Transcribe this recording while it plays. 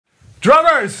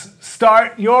Drummers,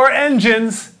 start your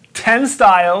engines. 10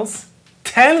 styles,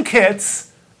 10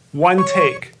 kits, 1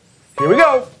 take. Here we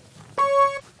go.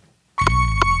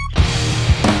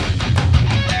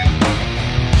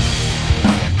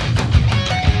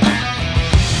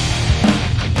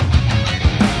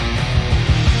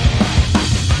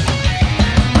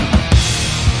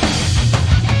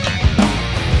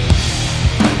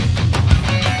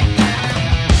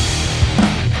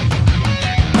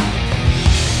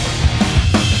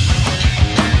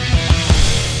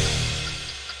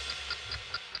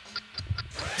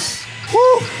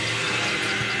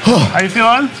 How you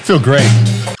feeling? Feel great.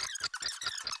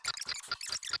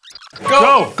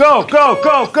 Go, go, go,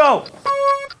 go, go!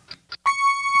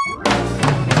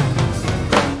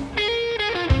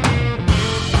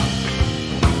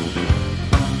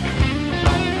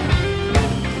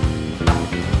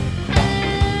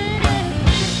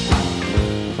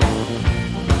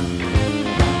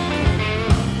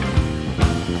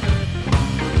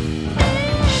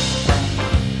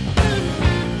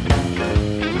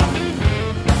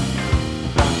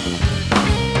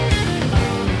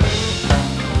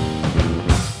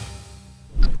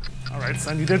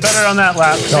 Son, you did better on that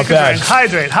lap. Not Take a drink.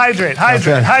 Hydrate, hydrate,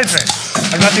 hydrate, hydrate.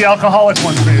 I got the alcoholic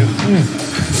one for you.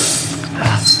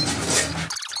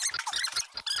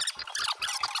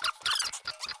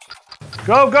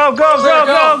 Go, go, go, go,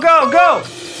 go, go, go!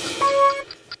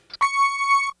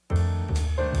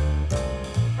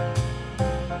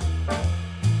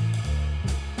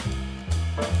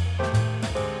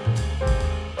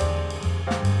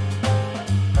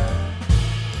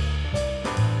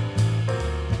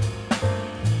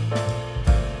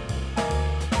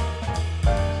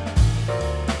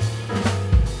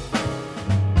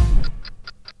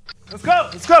 Let's go,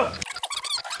 let's go.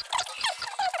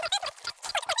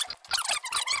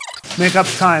 Make up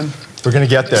time. We're gonna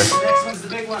get there. Next one's the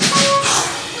big one.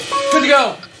 Good to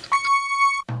go.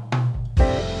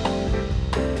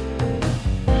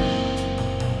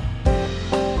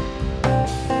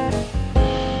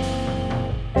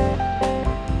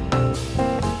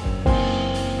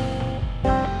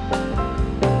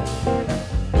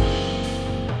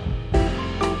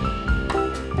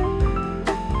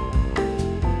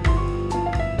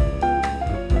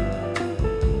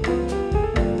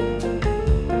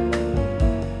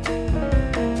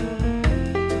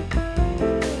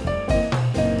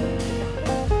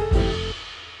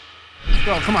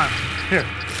 Go, come on. Here.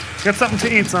 Get something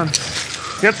to eat, son.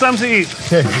 Get something to eat.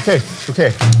 Okay, okay,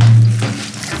 okay.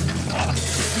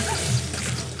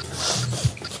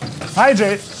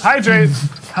 Hydrate, hydrate,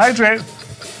 hydrate.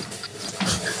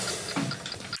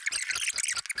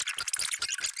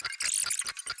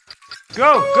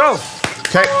 Go, go.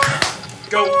 Okay.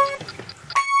 Go.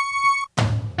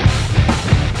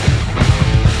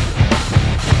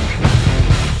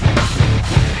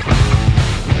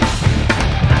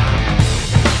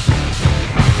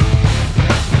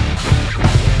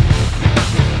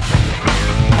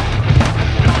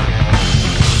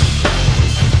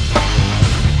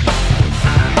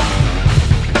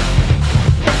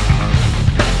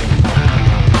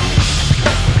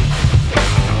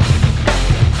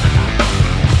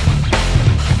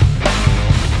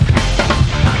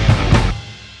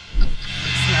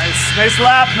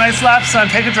 Nice lap, son.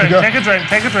 Take a drink, take a drink,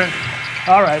 take a drink.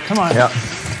 All right, come on. Yeah.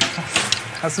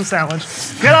 Have some sandwich.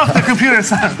 Get off the computer,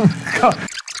 son. Go.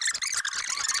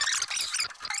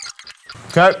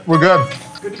 Okay, we're good.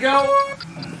 Good to go.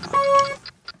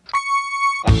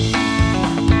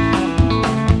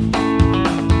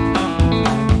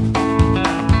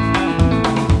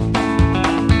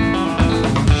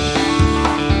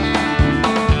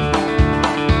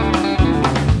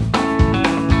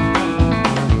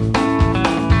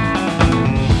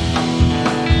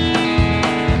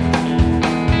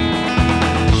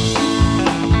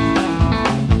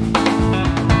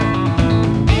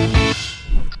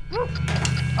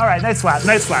 All right, nice lap,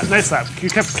 nice lap, nice lap. You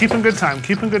kept keeping good time,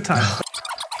 keeping good time.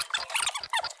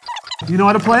 You know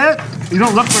how to play it? You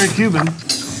don't look very Cuban.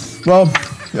 Well,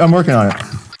 I'm working on it.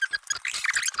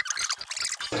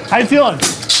 How you feeling?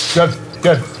 Good,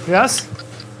 good. Yes?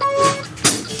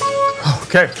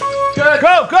 Okay. Good.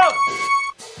 Go, go!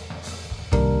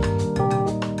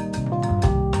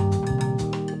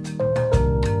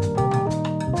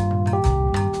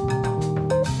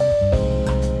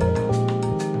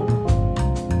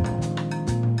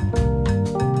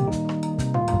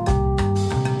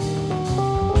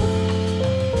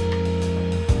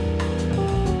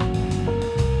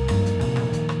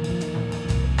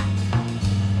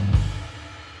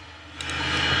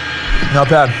 Not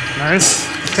bad. Nice.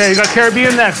 Okay, you got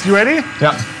Caribbean next. You ready?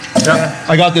 Yeah. Yep.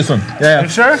 I got this one. Yeah. You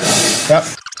sure? Yep.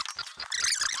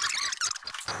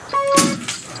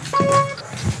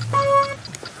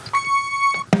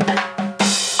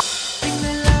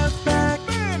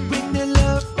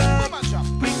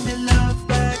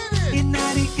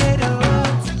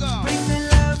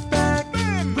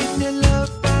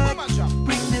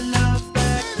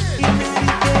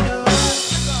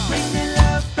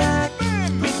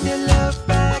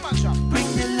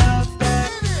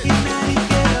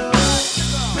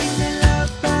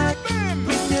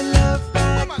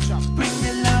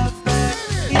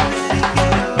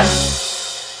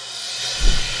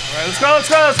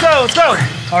 Let's go.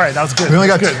 All right, that was good. We only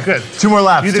got good. 2 more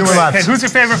laps. You did 2 more great. laps. Okay, who's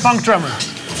your favorite funk drummer?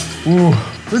 Ooh.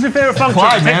 Who's your favorite funk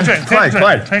Clyde, drummer? man. Take a drink.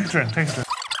 Clyde. Take a drink. Take a drink.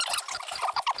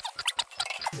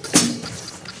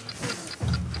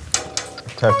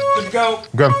 Okay. Good to go.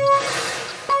 Good.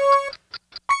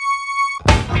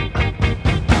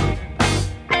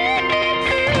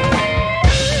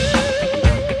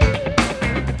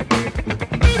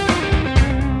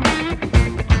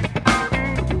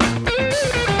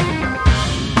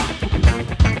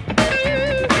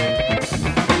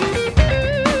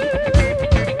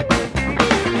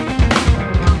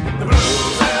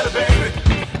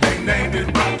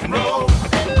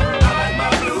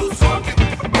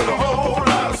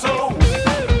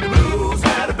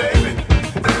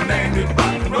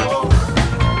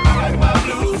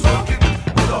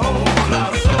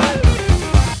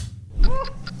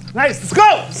 Nice, let's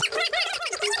go!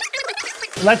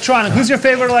 Electronic, who's your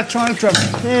favorite electronic drummer?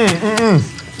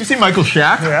 You see Michael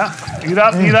Shack? Yeah, eat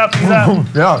up.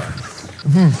 Yeah.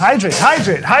 Hydrate.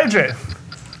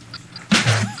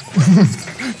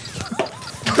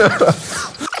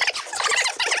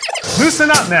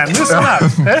 Loosen up, man, loosen up.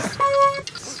 Eh?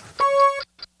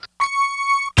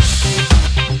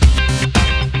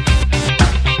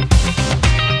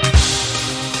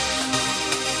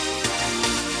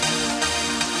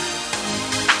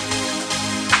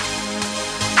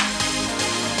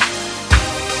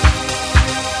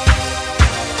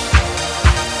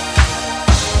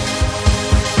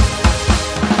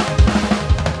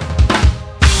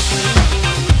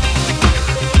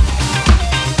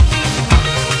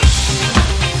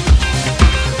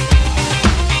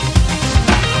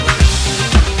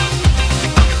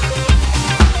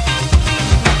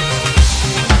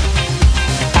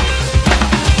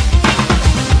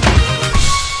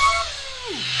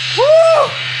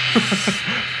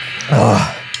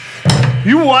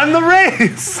 You won the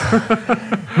race!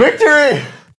 Victory!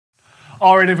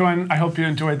 All right, everyone, I hope you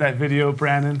enjoyed that video.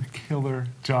 Brandon, killer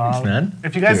job. Thanks, man.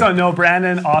 If you guys don't know,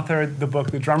 Brandon authored the book,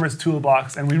 The Drummer's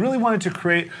Toolbox, and we really wanted to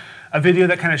create a video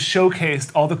that kind of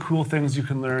showcased all the cool things you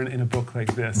can learn in a book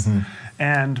like this.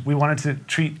 And we wanted to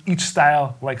treat each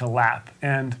style like a lap.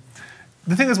 And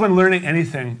the thing is, when learning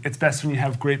anything, it's best when you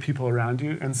have great people around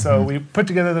you. And so we put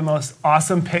together the most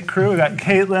awesome pit crew. We got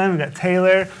Caitlin, we got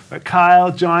Taylor, we got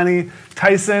Kyle, Johnny,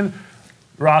 Tyson,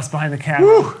 Ross behind the camera.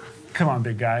 Woo. Come on,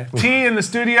 big guy. T in the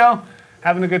studio,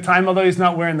 having a good time, although he's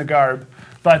not wearing the garb.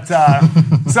 But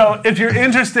so if you're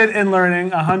interested in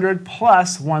learning 100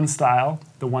 plus one style,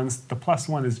 the plus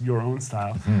one is your own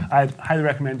style, I'd highly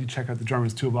recommend you check out the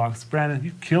Drummer's Toolbox. Brandon,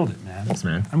 you killed it, man. Thanks,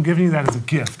 man. I'm giving you that as a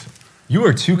gift. You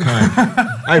are too kind.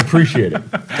 I appreciate it.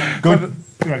 Go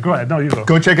ahead. No, you go.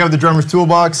 Go check out the Drummer's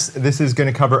Toolbox. This is going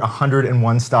to cover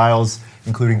 101 styles,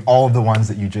 including all of the ones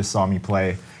that you just saw me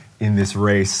play in this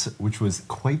race, which was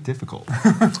quite difficult.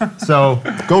 So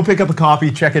go pick up a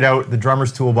copy, check it out, the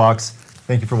Drummer's Toolbox.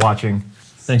 Thank you for watching.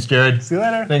 Thanks, Jared. See you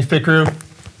later. Thanks, Pit Crew.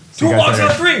 Toolbox on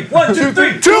 3. 1, 2,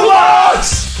 3.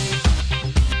 Toolbox!